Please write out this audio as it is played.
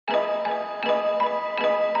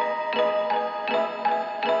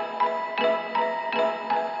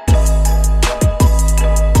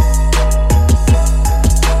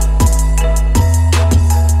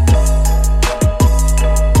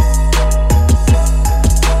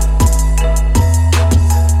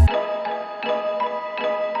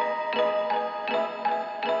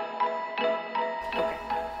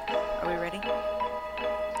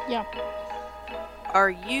Are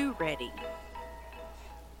you ready?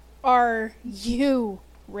 Are you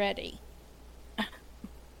ready?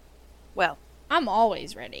 Well, I'm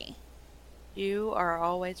always ready. you are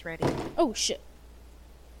always ready Oh, shit.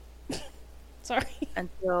 Sorry.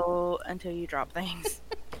 until you drop things.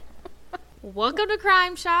 Welcome to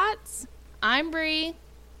Crime Shots. I'm Bree.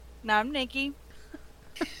 No, I'm Nikki.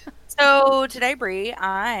 So today, Bree,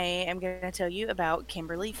 I am going to tell you about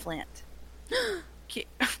Kimberly Flint.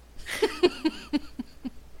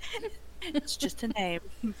 It's just a name.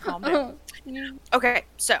 Calm down. Okay,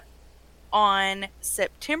 so on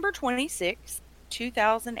September 26th,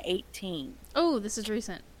 2018. Oh, this is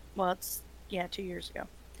recent. Well, it's 2 years ago.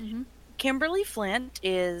 Mm-hmm. Kimberly Flint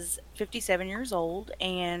is 57 years old,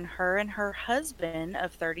 and her husband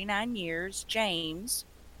of 39 years, James,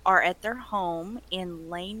 are at their home in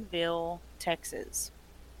Laneville, Texas.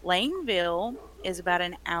 Laneville is about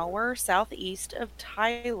an hour southeast of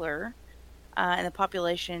Tyler, and the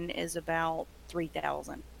population is about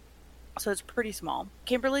 3,000. So it's pretty small.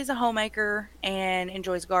 Kimberly's a homemaker and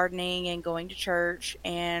enjoys gardening and going to church,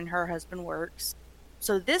 and her husband works.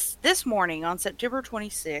 So this morning on September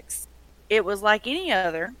 26th, it was like any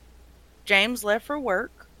other. James left for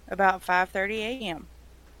work about 5:30 a.m.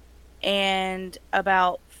 And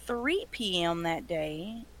about 3 p.m. that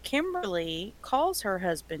day, Kimberly calls her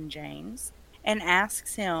husband James and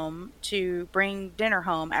asks him to bring dinner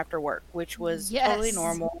home after work, which was totally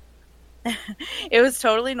normal. It was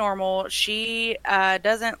totally normal. She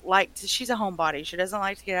doesn't like to, she's a homebody. She doesn't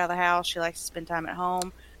like to get out of the house. She likes to spend time at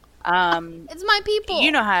home. It's my people.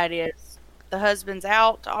 You know how it is. The husband's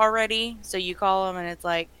out already, so you call him and it's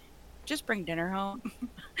like, just bring dinner home.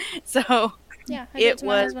 So yeah, I do it to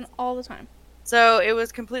my husband all the time. So it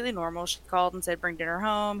was completely normal. She called and said, bring dinner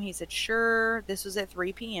home. He said, sure. This was at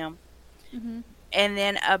 3 p.m. Mm-hmm. And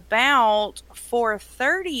then about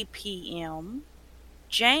 4:30 p.m.,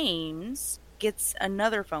 James gets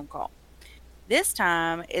another phone call. This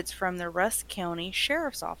time, it's from the Rusk County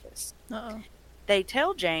Sheriff's Office. Uh-oh. They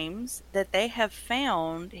tell James that they have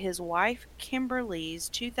found his wife Kimberly's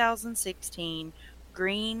 2016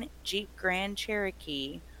 green Jeep Grand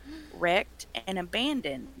Cherokee wrecked and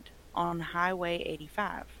abandoned on Highway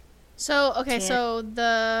 85. So, okay, so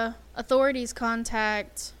the authorities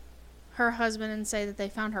contact her husband and say that they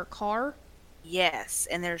found her car? Yes,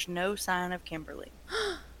 and there's no sign of Kimberly.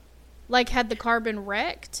 Like, had the car been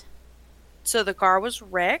wrecked? So the car was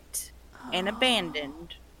wrecked and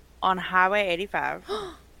abandoned on Highway 85,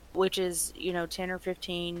 which is, 10 or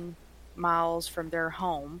 15 miles from their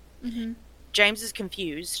home. Mm-hmm. James is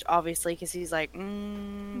confused, obviously, because he's like,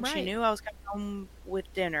 Right. She knew I was coming home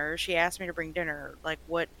with dinner. She asked me to bring dinner. Like,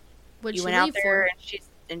 what? What'd You she went out leave there for?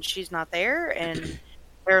 and she's not there. And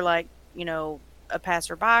they're like, a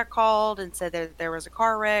passerby called and said that there was a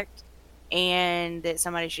car wrecked and that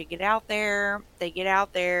somebody should get out there. They get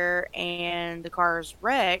out there and the car is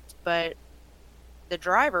wrecked, but the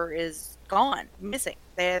driver is gone, missing.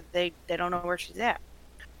 They don't know where she's at.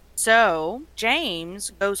 So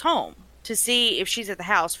James goes home to see if she's at the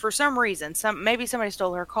house for some reason. Maybe somebody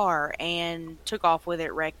stole her car and took off with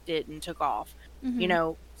it, wrecked it, and took off.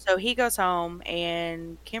 Mm-hmm. So he goes home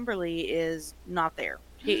and Kimberly is not there.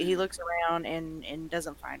 He looks around and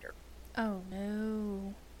doesn't find her. Oh,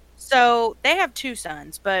 no. So they have two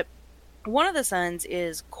sons, but one of the sons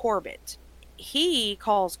is Corbett. He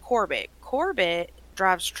calls Corbett. Corbett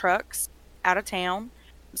drives trucks out of town.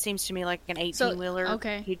 Seems to me like an 18-wheeler.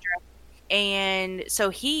 Okay. And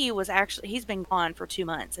so he's been gone for 2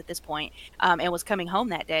 months at this point, and was coming home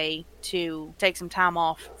that day to take some time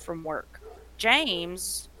off from work.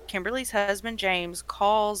 James, Kimberly's husband, James,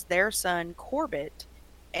 calls their son Corbett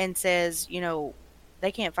and says,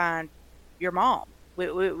 they can't find your mom.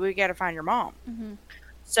 We got to find your mom. Mm-hmm.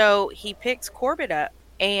 So he picks Corbett up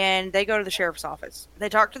and they go to the sheriff's office. They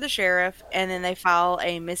talk to the sheriff and then they file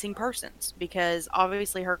a missing persons because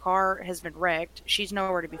obviously her car has been wrecked. She's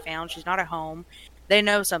nowhere to be found. She's not at home. They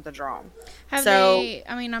know something's wrong.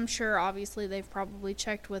 I'm sure obviously they've probably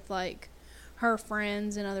checked with like her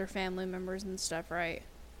friends and other family members and stuff, right?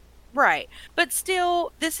 Right. But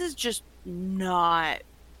still, this is just not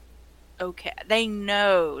okay. They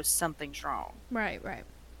know something's wrong. Right.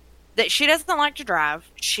 That she doesn't like to drive.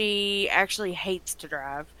 She actually hates to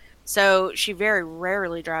drive. So she very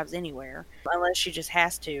rarely drives anywhere unless she just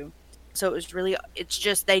has to. So it's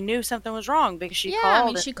just they knew something was wrong because she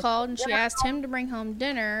called. She called and she asked him to bring home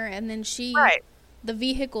dinner, and then the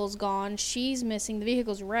vehicle's gone. She's missing. The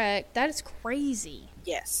vehicle's wrecked. That is crazy.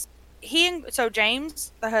 Yes. So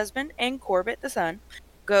James, the husband, and Corbett, the son,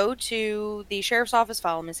 go to the sheriff's office,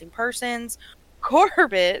 file missing persons.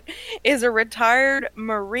 Corbett is a retired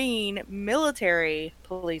Marine military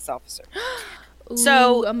police officer. Ooh,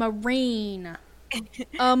 So a Marine.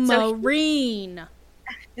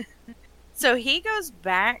 So he goes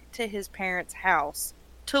back to his parents' house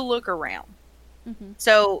to look around. Mm-hmm.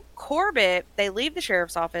 So Corbett, they leave the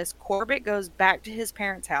sheriff's office. Corbett goes back to his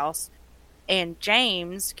parents' house, and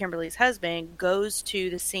James, Kimberly's husband, goes to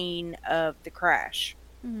the scene of the crash.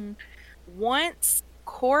 Mm-hmm. Once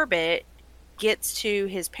Corbett gets to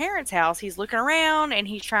his parents' house, he's looking around and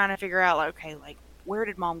he's trying to figure out, like, okay, like, where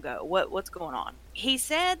did mom go? What's going on? He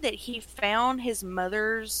said that he found his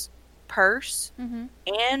mother's purse Mm-hmm.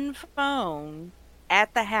 and phone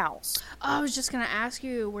at the house. Oh, I was just going to ask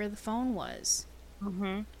you where the phone was.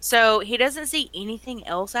 Mm-hmm. So he doesn't see anything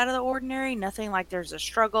else out of the ordinary. Nothing like there's a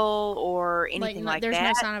struggle or anything like there's that.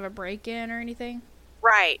 There's no sign of a break-in or anything?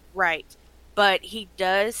 Right. But he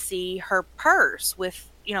does see her purse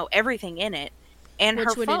with, everything in it and her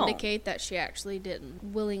phone. Which would indicate that she actually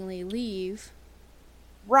didn't willingly leave.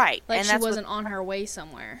 Right. Like, she wasn't on her way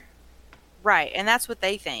somewhere. Right, and that's what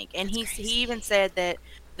they think. And he even said that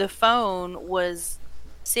the phone was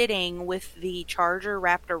sitting with the charger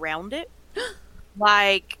wrapped around it.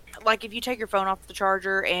 like if you take your phone off the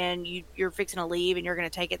charger and you're fixing to leave and you're going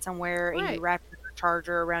to take it somewhere, right, and you wrap your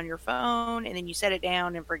charger around your phone and then you set it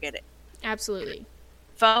down and forget it. Absolutely.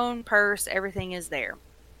 Phone, purse, everything is there.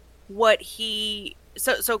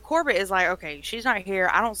 So Corbett is like, okay, she's not here.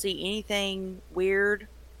 I don't see anything weird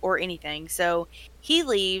or anything. So he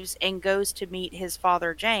leaves and goes to meet his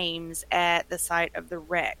father James at the site of the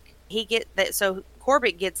wreck. So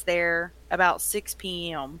Corbett gets there about 6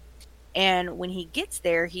 p.m. and when he gets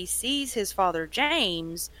there, he sees his father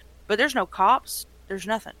James, but there's no cops. There's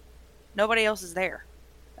nothing. Nobody else is there.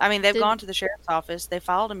 I mean, they've gone to the sheriff's office. They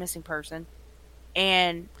filed a missing person,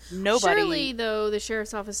 and nobody. Surely, though, the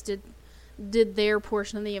sheriff's office did their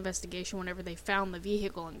portion of the investigation whenever they found the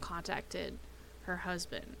vehicle and contacted her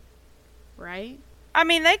husband, right? I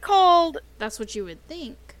mean, they called... That's what you would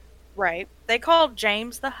think. Right. They called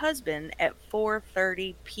James, the husband, at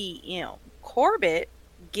 4:30 p.m. Corbett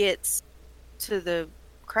gets to the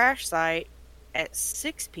crash site at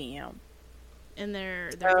 6 p.m. And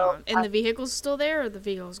they're gone. And the vehicle's still there, or the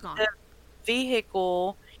vehicle's gone? The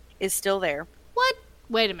vehicle is still there. What?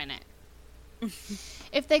 Wait a minute.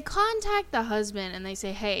 If they contact the husband and they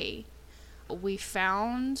say, hey, we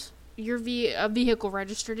found a vehicle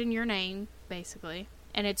registered in your name, basically,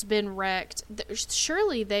 and it's been wrecked,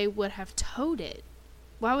 surely they would have towed it.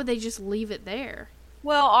 Why would they just leave it there?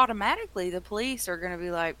 Well, automatically the police are going to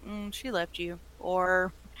be like, she left you,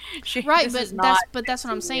 or right, but that's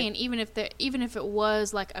what I'm saying. Even if it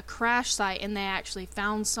was like a crash site and they actually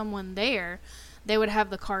found someone there, they would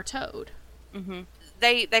have the car towed. Mm-hmm.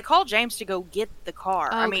 They called James to go get the car.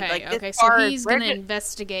 Okay, I mean, okay, so he's going to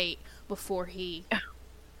investigate before he.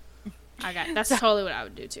 That's totally what I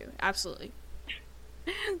would do too. Absolutely.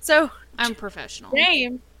 So I'm professional.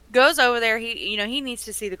 James goes over there. He needs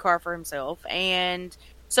to see the car for himself, and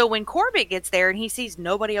so when Corbett gets there and he sees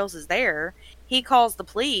nobody else is there, he calls the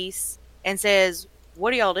police and says,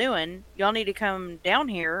 "What are y'all doing? Y'all need to come down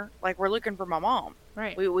here. Like, we're looking for my mom."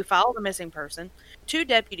 Right. We filed a missing person. 2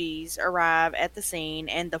 deputies arrive at the scene,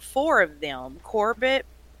 and the 4 of them, Corbett,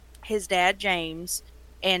 his dad James,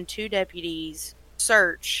 and 2 deputies,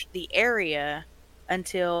 search the area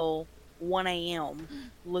until 1 a.m.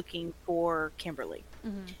 looking for Kimberly.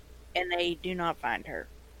 Mm-hmm. And they do not find her.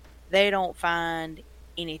 They don't find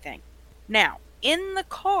anything. Now, in the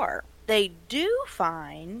car, they do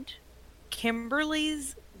find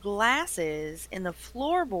Kimberly's glasses in the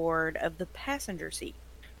floorboard of the passenger seat.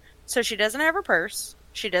 So she doesn't have her purse,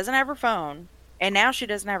 she doesn't have her phone, and now she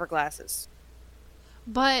doesn't have her glasses.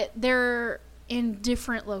 But they're in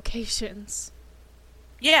different locations.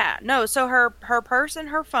 Yeah, no, so her purse and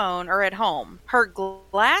her phone are at home. Her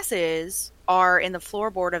glasses are in the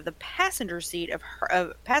floorboard of the passenger seat of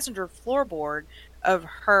her passenger floorboard of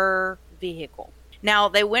her vehicle. Now,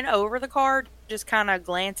 they went over the car, just kind of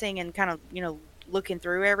glancing and kind of, looking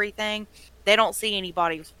through everything. They don't see any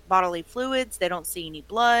bodily fluids. They don't see any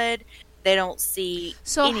blood. They don't see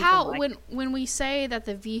anything. So when we say that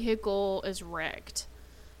the vehicle is wrecked,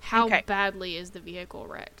 how badly is the vehicle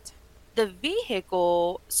wrecked? The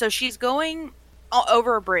vehicle, so she's going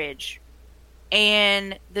over a bridge,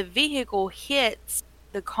 and the vehicle hits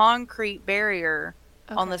the concrete barrier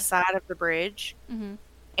on the side of the bridge, mm-hmm.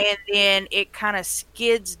 and then it kind of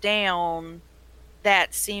skids down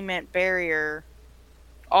that cement barrier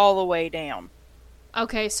all the way down.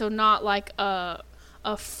 Okay, so not like a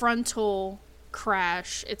frontal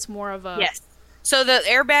crash. It's more of a... Yes. So the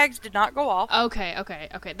airbags did not go off. Okay.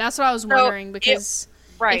 That's what I was wondering, because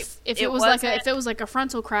Right. if it was like a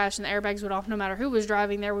frontal crash and the airbags went off, no matter who was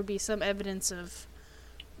driving, there would be some evidence of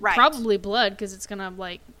probably blood, because it's gonna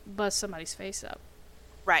like bust somebody's face up.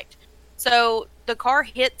 Right. So the car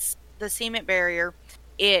hits the cement barrier.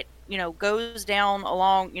 It, goes down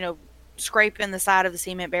along, scraping the side of the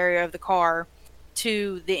cement barrier of the car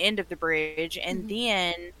to the end of the bridge. And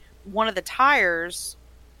then one of the tires,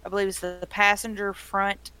 I believe it's the passenger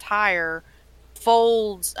front tire,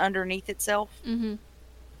 folds underneath itself. Mm-hmm.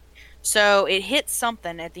 So it hits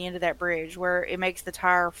something at the end of that bridge where it makes the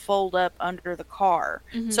tire fold up under the car.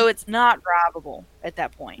 Mm-hmm. So it's not drivable at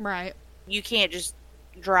that point. Right. You can't just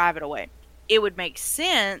drive it away. It would make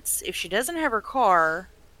sense if she doesn't have her car.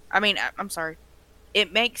 I'm sorry.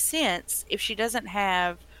 It makes sense if she doesn't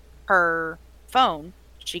have her phone.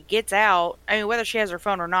 She gets out. Whether she has her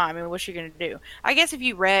phone or not, what's she going to do? I guess if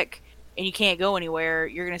you wreck and you can't go anywhere,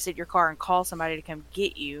 you're going to sit in your car and call somebody to come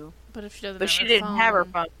get you. But if she doesn't, she didn't have her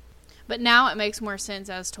phone. But now it makes more sense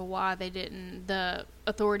as to why the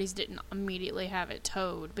authorities didn't immediately have it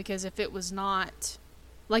towed. Because if it was not,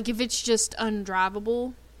 like, if it's just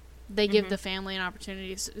undrivable, they give the family an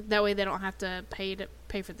opportunity. That way they don't have to pay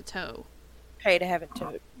for the tow. Pay to have it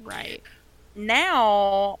towed. Right.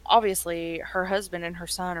 Now, obviously, her husband and her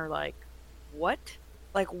son are like, what?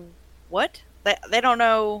 Like, what? They don't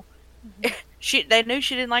know. They knew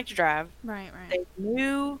she didn't like to drive. Right. They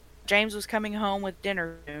knew James was coming home with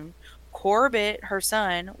dinner soon. Corbett, her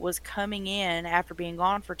son, was coming in after being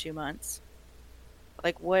gone for 2 months.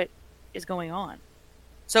 Like, what is going on?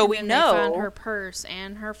 So we know. They found her purse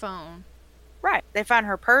and her phone. Right. They found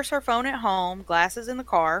her purse, her phone at home, glasses in the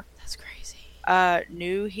car. That's crazy.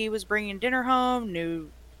 Knew he was bringing dinner home, knew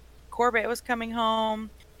Corbett was coming home.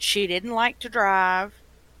 She didn't like to drive.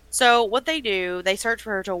 So what they do, they search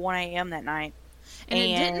for her till 1 a.m. that night. And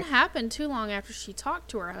it didn't happen too long after she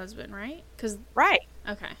talked to her husband, right? Right.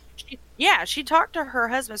 Okay. She talked to her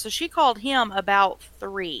husband. So she called him about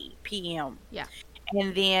 3 p.m. Yeah.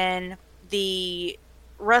 And then the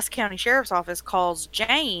Rusk County Sheriff's Office calls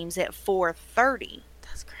James at 4:30.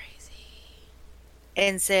 That's crazy.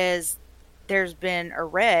 And says, there's been a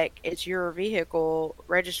wreck. It's your vehicle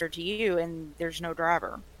registered to you, and there's no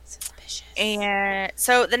driver. Suspicious. And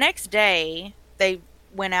so the next day, they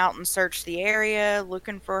went out and searched the area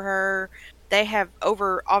looking for her. They have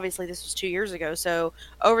obviously this was 2 years ago, so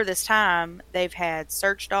over this time, they've had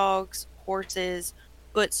search dogs, horses,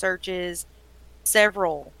 foot searches,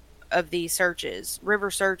 several of these searches,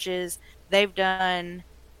 river searches. They've done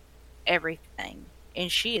everything,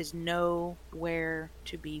 and she is nowhere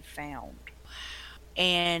to be found.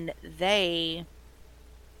 And they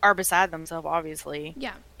are beside themselves, obviously.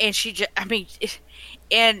 Yeah. And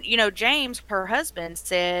James, her husband,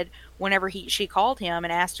 said whenever she called him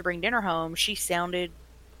and asked to bring dinner home, she sounded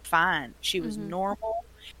fine. She was normal.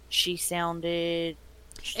 She sounded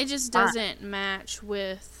It just doesn't match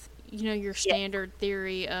with, your standard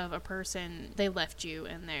theory of a person, they left you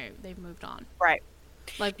and they've moved on. Right.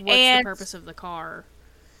 Like, what's the purpose of the car?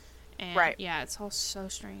 And, right. Yeah, it's all so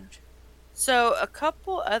strange. So, a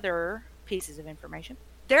couple other pieces of information.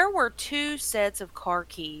 There were 2 sets of car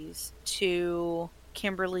keys to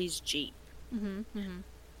Kimberly's Jeep.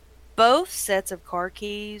 Both sets of car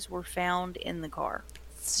keys were found in the car.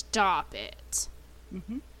 Stop it.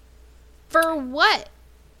 For what?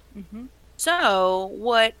 So,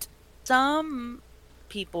 what some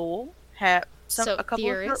people have, a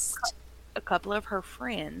couple of her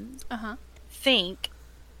friends think,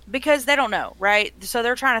 because they don't know, right? So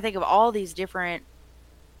they're trying to think of all these different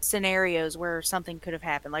scenarios where something could have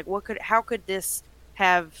happened. Like, how could this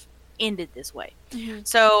have ended this way?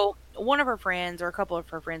 So one of her friends, or a couple of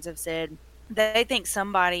her friends, have said they think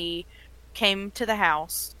somebody came to the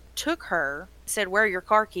house, took her, said, "Where are your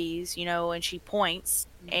car keys?" And she points,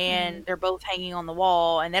 and they're both hanging on the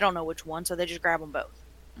wall, and they don't know which one, so they just grab them both.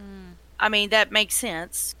 That makes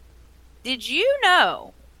sense. Did you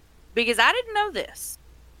know, because I didn't know this,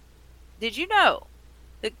 did you know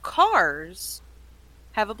that cars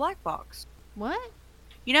have a black box? What?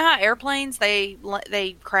 You know how airplanes, they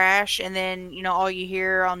crash, and then, all you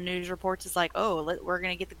hear on news reports is like, oh, we're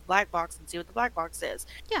going to get the black box and see what the black box says.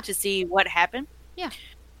 Yeah. To see what happened. Yeah.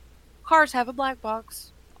 Cars have a black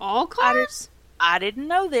box. All cars? I didn't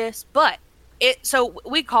know this, but so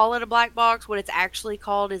we call it a black box. What it's actually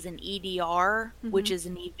called is an EDR, which is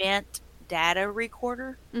an event data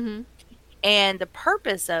recorder. And the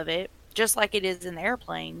purpose of it, just like it is in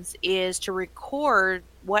airplanes, is to record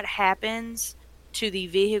what happens to the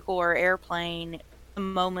vehicle or airplane the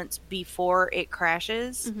moments before it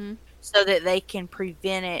crashes, so that they can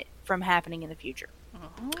prevent it from happening in the future.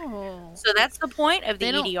 Oh. So that's the point of the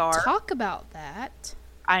They don't EDR. talk about that.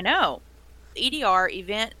 I know. EDR,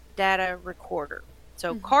 Event Data Recorder.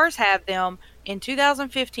 So Mhm. cars have them. In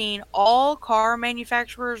 2015, all car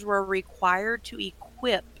manufacturers were required to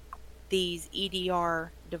equip these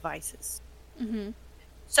EDR devices. Mm-hmm.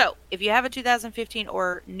 So if you have a 2015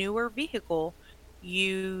 or newer vehicle,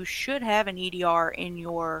 you should have an EDR in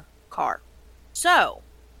your car. So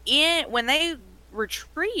when they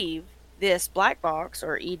retrieve this black box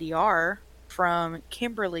or EDR from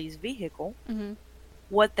Kimberly's vehicle, Mm-hmm.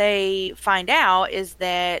 what they find out is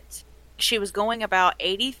that she was going about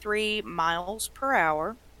 83 miles per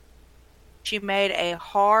hour. She made a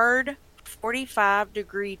hard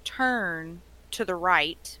 45-degree turn to the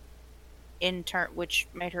right, which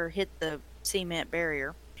made her hit the cement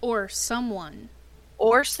barrier. Or someone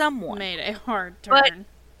Or someone. made a hard turn.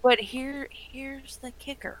 But here's the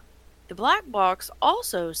kicker. The black box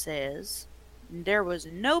also says there was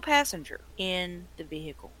no passenger in the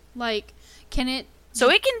vehicle. Like, can it? So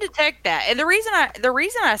it can detect that. And the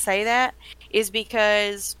reason I say that is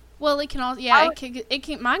because Well, it can also. Yeah, it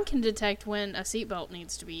can. Mine can detect when a seatbelt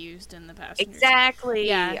needs to be used in the passenger seat. exactly,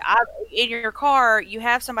 Yeah. In your car, you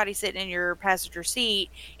have somebody sitting in your passenger seat,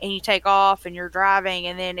 and you take off, and you're driving,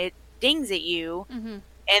 and then it dings at you, Mm-hmm.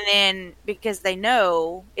 and then because they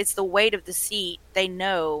know it's the weight of the seat, they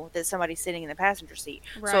know that somebody's sitting in the passenger seat.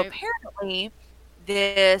 So Right. apparently,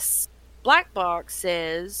 this black box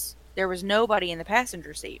says there was nobody in the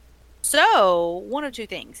passenger seat. So, one of two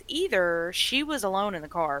things. Either she was alone in the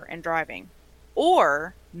car and driving,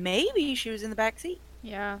 or maybe she was in the back seat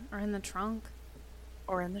Yeah, or in the trunk.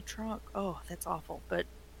 or in the trunk. Oh, that's awful, but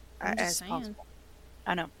I'm just as saying. possible.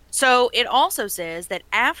 I know. So, it also says that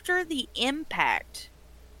after the impact,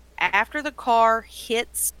 after the car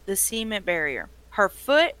hits the cement barrier, her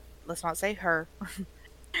foot, let's not say her,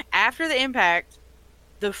 after the impact,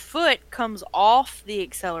 the foot comes off the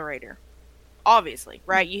accelerator. Obviously,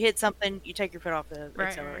 right? You hit something, you take your foot off the Right,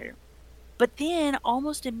 accelerator. right. But then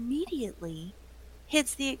almost immediately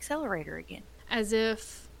hits the accelerator again. As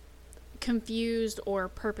if confused or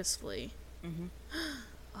purposefully. Mm-hmm.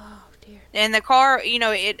 Oh, dear. And the car,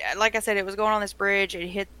 it, like I said, it was going on this bridge. It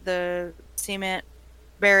hit the cement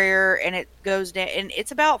barrier and it goes down. And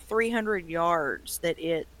it's about 300 yards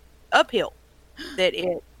uphill that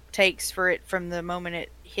it takes for it from the moment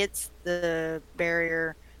it hits the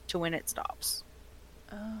barrier to when it stops.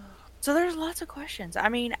 Oh, So there's lots of questions. I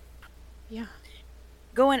mean, yeah.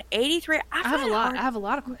 going 83. I have a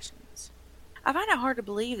lot of questions. I find it hard to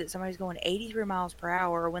believe that somebody's going 83 miles per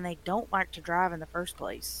hour when they don't like to drive in the first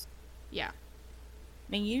place. Yeah.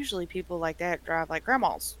 I mean, usually people like that drive like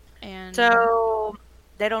grandmas. And So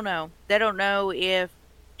they don't know. They don't know if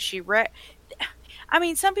she wrecked. I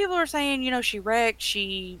mean, some people are saying, she wrecked,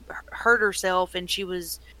 she hurt herself, and she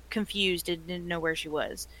was confused and didn't know where she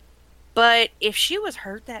was. But if she was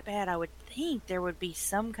hurt that bad, I would think there would be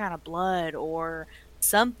some kind of blood or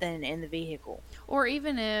something in the vehicle. or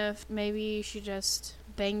even if maybe she just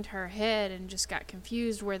banged her head and just got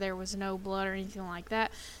confused where there was no blood or anything like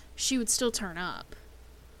that, she would still turn up.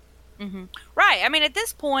 Mm-hmm. Right. I mean, at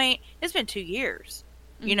this point, it's been 2 years.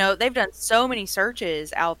 Mhm. They've done so many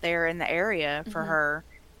searches out there in the area for Mhm. her.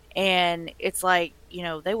 And it's like,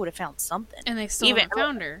 they would have found something. And they still haven't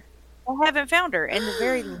found her. They haven't found her. And the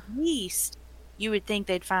very least, you would think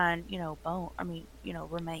they'd find,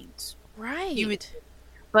 remains. Right.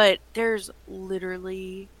 But there's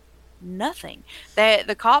literally nothing.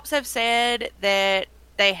 The cops have said that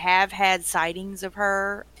they have had sightings of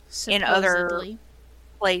her in other Supposedly.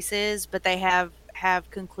 places, but they have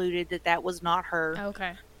concluded that was not her.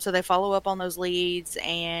 Okay. So they follow up on those leads,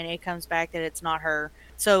 and it comes back that it's not her.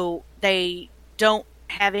 So they don't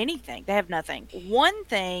have anything. They have nothing. One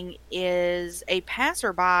thing is a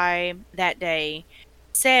passerby that day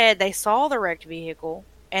said they saw the wrecked vehicle,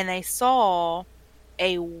 and they saw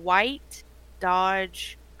a white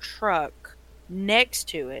Dodge truck next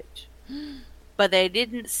to it, but they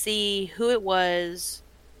didn't see who it was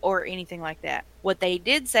or anything like that. What they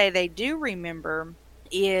did say they do remember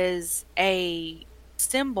is a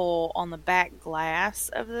symbol on the back glass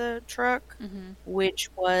of the truck, Mm-hmm. which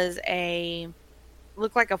was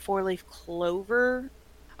looked like a 4-leaf clover,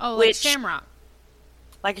 Oh, like Which- Shamrock.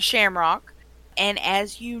 like a shamrock. And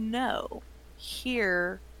as you know,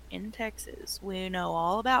 here in Texas, we know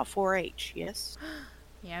all about 4-H, yes?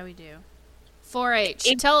 Yeah, we do. 4-H.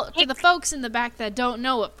 It- Tell to the folks in the back that don't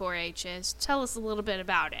know what 4-H is. Tell us a little bit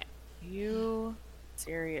about it. You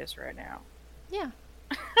serious right now? Yeah.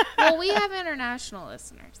 Well, we have international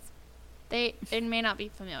listeners. They may not be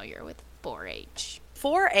familiar with 4-H.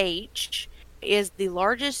 4-H is the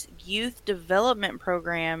largest youth development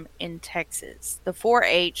program in Texas. The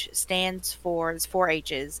 4-H stands for, it's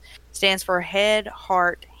 4-H's, stands for Head,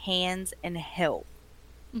 Heart, Hands, and Health.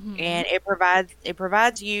 And it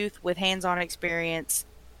provides youth with hands-on experience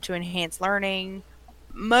to enhance learning.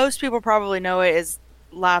 Most people probably know it as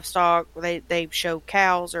livestock. They show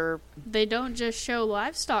cows or... They don't just show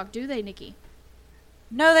livestock, do they, Nikki?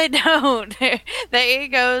 No, they don't.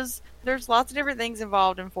 It goes... There's lots of different things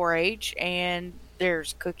involved in 4-H, and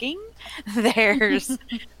there's cooking. There's... So,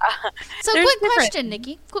 there's quick different... question,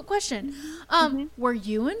 Nikki. Quick question. Were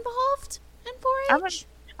you involved in 4-H?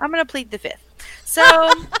 I'm going to plead the fifth.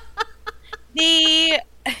 So,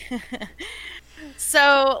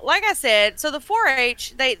 so, like I said, so the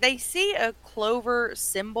 4-H, they see a clover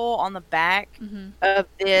symbol on the back of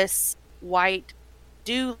this white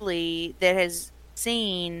dually that has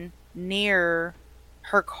seen near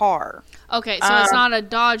her car. Okay, so it's not a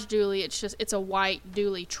Dodge dually, it's a white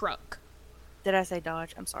dually truck. Did I say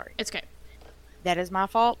Dodge? I'm sorry. It's okay. That is my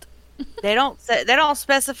fault. They don't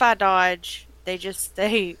specify Dodge. They just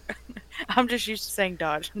say... I'm just used to saying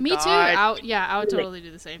Dodge. Me Dodge. too. I would totally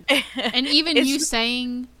do the same. And even you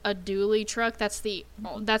saying a dually truck, that's the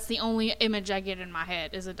only image I get in my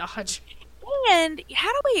head is a Dodge. And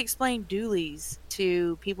how do we explain dualies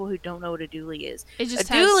to people who don't know what a dually is? It just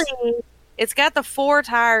a has... dually, it's got the 4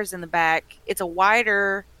 tires in the back. It's a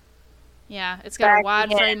wider... Yeah, it's got a wide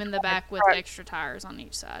back frame in the back with truck. extra tires on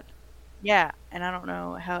each side. Yeah, and I don't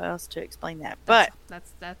know how else to explain that. But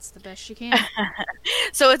that's the best you can.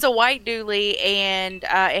 So it's a white dually, and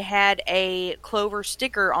it had a clover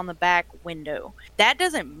sticker on the back window. That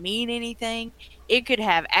doesn't mean anything. It could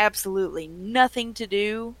have absolutely nothing to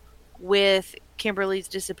do with Kimberly's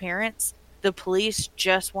disappearance. The police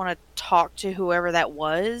just want to talk to whoever that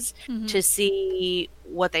was to see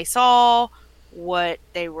what they saw, what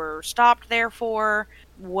they were stopped there for,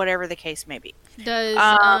 whatever the case may be.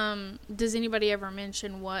 Does anybody ever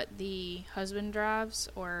mention what the husband drives,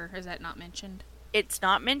 or is that not mentioned? It's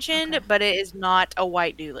not mentioned, but it is not a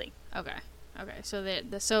white dually. Okay. So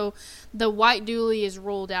the white dually is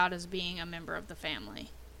ruled out as being a member of the family.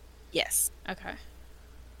 Yes. Okay.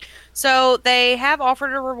 So they have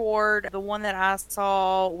offered a reward. The one that I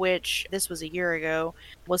saw, which this was a year ago,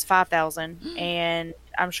 was $5,000, and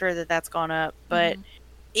I'm sure that that's gone up. But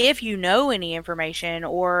if you know any information,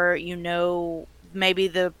 or you know maybe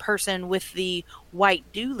the person with the white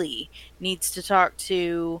dually needs to talk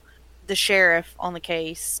to the sheriff on the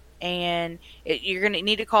case, and you're going to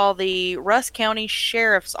need to call the Rusk County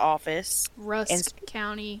Sheriff's Office.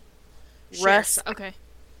 County Rusk. Okay.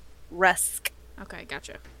 Rusk. Okay,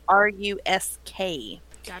 gotcha. RUSK.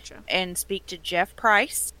 Gotcha. And speak to Jeff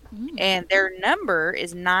Price. And their number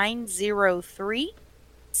is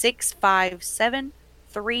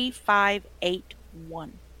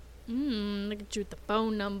 903-657-3581. Look at you with the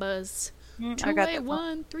phone numbers.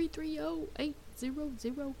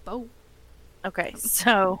 281-330-8004. Okay,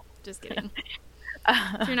 so... Just kidding.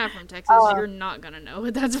 If you're not from Texas, you're not going to know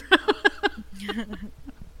what that's from.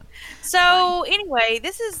 So, anyway,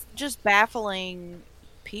 this is just baffling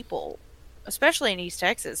people, especially in East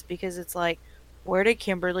Texas, because it's like, where did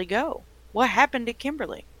Kimberly go? What happened to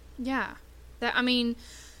Kimberly? Yeah. I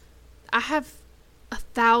have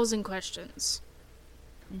 1,000 questions.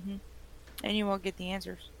 And you won't get the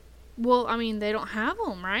answers. Well, they don't have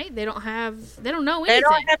them, right? They don't know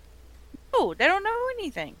anything. They don't know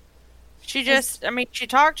anything. She just, she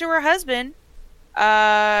talked to her husband,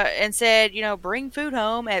 and said, bring food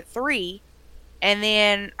home at 3, and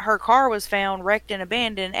then her car was found wrecked and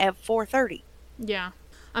abandoned at 4:30. Yeah.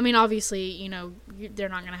 Obviously, they're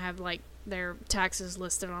not going to have, their taxes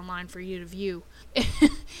listed online for you to view.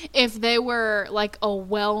 If they were, a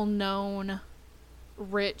well-known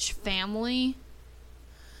rich family,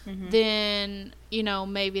 then,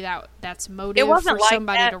 maybe that's motive for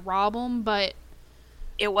somebody to rob them, but...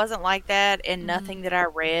 It wasn't like that, and nothing that I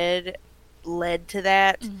read led to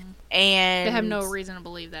that. And they have no reason to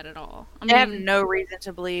believe that at all. They have no reason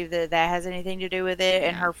to believe that has anything to do with it. Yeah.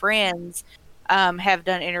 And her friends have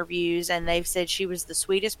done interviews, and they've said she was the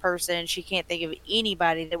sweetest person. She can't think of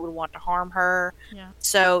anybody that would want to harm her. Yeah.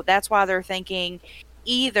 So that's why they're thinking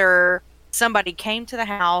either somebody came to the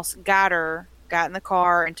house, got in the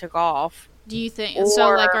car, and took off. Do you think so?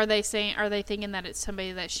 Are they thinking that it's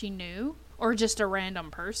somebody that she knew, or just a random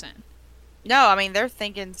person? No, they're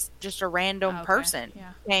thinking just a random person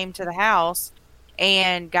came to the house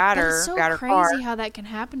and got her. It's so got her crazy car. How that can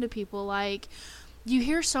happen to people. You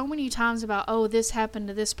hear so many times about, this happened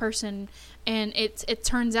to this person, and it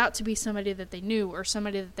turns out to be somebody that they knew or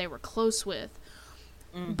somebody that they were close with.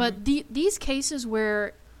 But these cases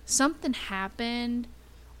where something happened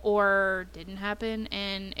or didn't happen,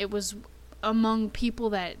 and it was among people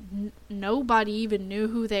that nobody even knew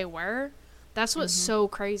who they were. That's what's so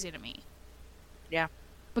crazy to me. Yeah.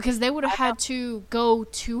 Because they would have had to go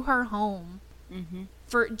to her home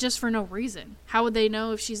for no reason. How would they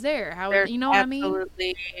know if she's there? You know what I mean?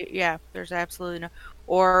 Yeah, there's absolutely no.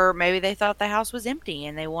 Or maybe they thought the house was empty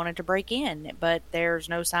and they wanted to break in, but there's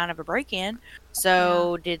no sign of a break-in.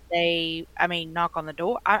 So did they, knock on the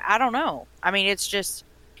door? I don't know. It's just,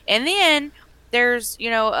 and then there's,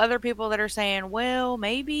 other people that are saying, well,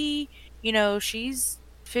 maybe, she's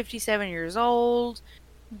 57 years old.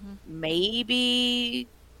 Maybe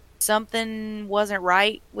something wasn't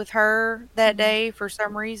right with her that day for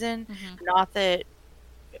some reason. Not that,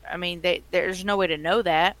 there's no way to know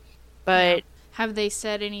that, but... Yeah. Have they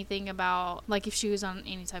said anything about, like, if she was on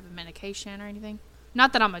any type of medication or anything?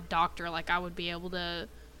 Not that I'm a doctor, like, I would be able to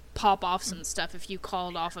pop off some stuff if you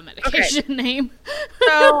called off a medication name.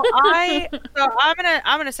 So I'm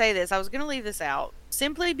gonna say this. I was gonna leave this out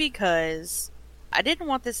simply because I didn't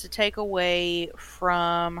want this to take away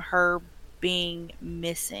from her being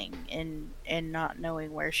missing and not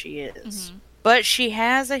knowing where she is. But she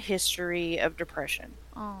has a history of depression.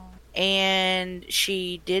 Oh. And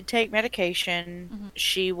she did take medication.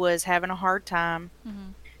 She was having a hard time.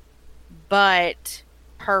 But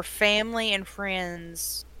her family and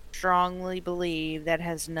friends strongly believe that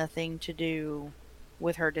has nothing to do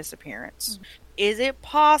with her disappearance. Is it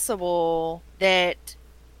possible that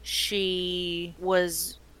she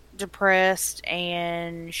was depressed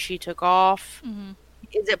and she took off?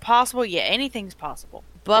 Is it possible? Yeah, anything's possible.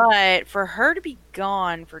 But for her to be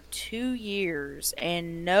gone for 2 years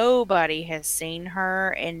and nobody has seen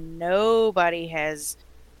her and nobody has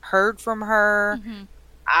heard from her,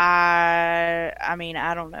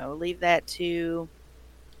 I don't know. Leave that to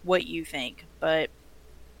what you think. But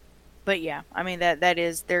yeah,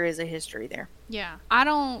 there is a history there. Yeah. I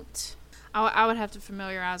would have to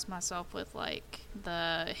familiarize myself with, like,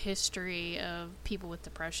 the history of people with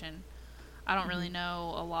depression. I don't really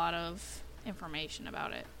know a lot of information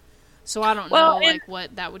about it. So I don't know, like,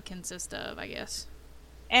 what that would consist of, I guess.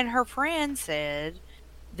 And her friend said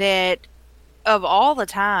that of all the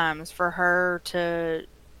times for her to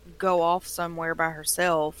go off somewhere by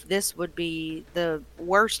herself, this would be the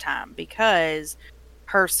worst time because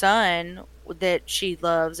her son that she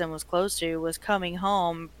loves and was close to was coming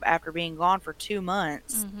home after being gone for 2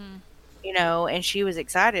 months. And she was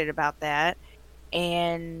excited about that.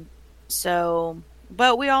 And so,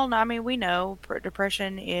 but we all know, we know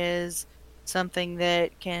depression is something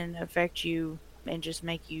that can affect you and just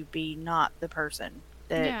make you be not the person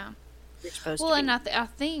that you're supposed to be. Well, and I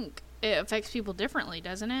think it affects people differently,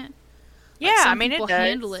 doesn't it? Yeah, like some it people does.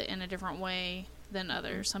 handle it in a different way than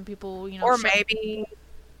others. Some people, or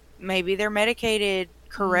maybe they're medicated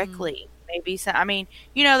correctly. Maybe some,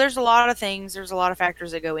 there's a lot of things, there's a lot of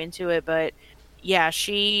factors that go into it, but yeah,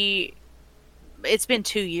 it's been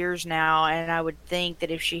 2 years now, and I would think that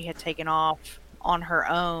if she had taken off on her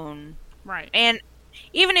own, right, and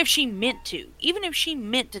even if she meant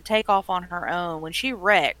to take off on her own, when she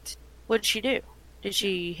wrecked, what did she do? Did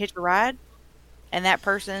she hitch a ride? And that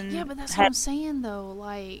person... Yeah, but that's what I'm saying, though.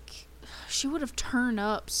 Like, she would have turned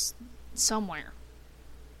up somewhere.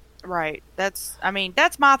 Right. That's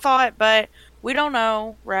my thought, but we don't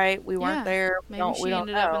know, right? We weren't there. Maybe she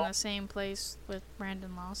ended up in the same place with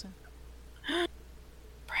Brandon Lawson. Brandon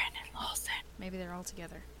Lawson. Maybe they're all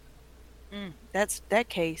together. That's that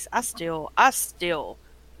case. I still.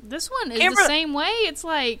 This one is the same way. It's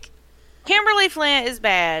like Kimberly Flint is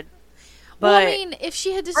bad. But well, if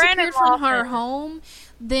she had disappeared from her home,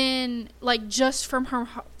 then like just from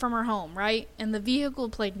her home, right? And the vehicle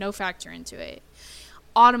played no factor into it.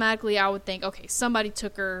 Automatically, I would think, okay, somebody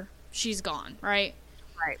took her. She's gone, right?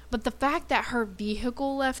 Right. But the fact that her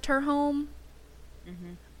vehicle left her home,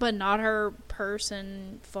 but not her purse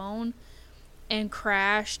and phone, and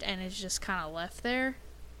crashed and is just kind of left there,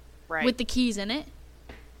 right, with the keys in it.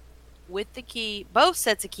 With the key, both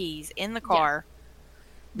sets of keys in the car. Yeah.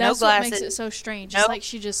 That's what makes it so strange. It's like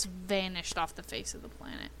she just vanished off the face of the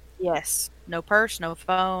planet. Yes. No purse, no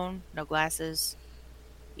phone, no glasses.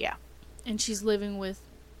 Yeah. And she's living with,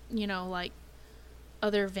 like,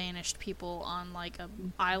 other vanished people on, like,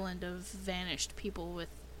 an island of vanished people with,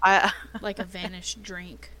 like, a vanished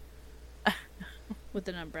drink with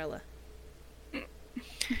an umbrella.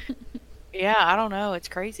 Yeah, I don't know. It's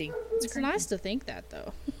crazy. It's nice to think that,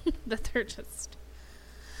 though. That they're just...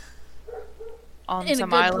 on in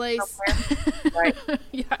some a good island place. Right.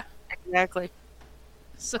 Yeah. Exactly.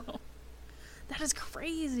 So, that is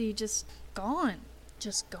crazy. Just gone.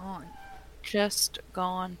 Just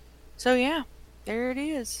gone. So yeah, there it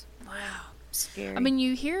is. Wow. Scary. I mean,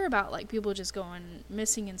 you hear about like people just going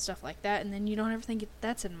missing and stuff like that, and then you don't ever think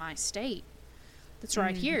that's in my state. That's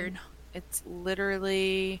right here it's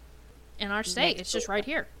literally in our state. It's just right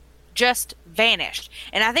here. just vanished.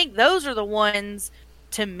 And I think those are the ones,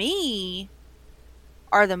 to me,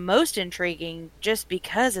 are the most intriguing, just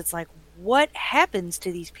because it's like, what happens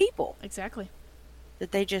to these people Exactly.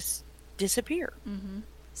 that they just disappear?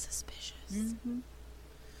 Suspicious. Mm-hmm.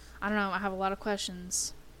 I don't know. I have a lot of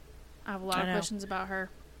questions. I have a lot I of know. questions about her.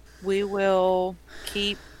 We will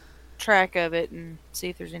keep track of it and see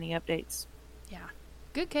if there's any updates. Yeah.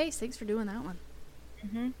 Good case. Thanks for doing that one.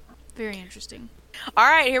 Mm-hmm. Very interesting. All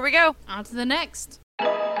right, here we go. On to the next.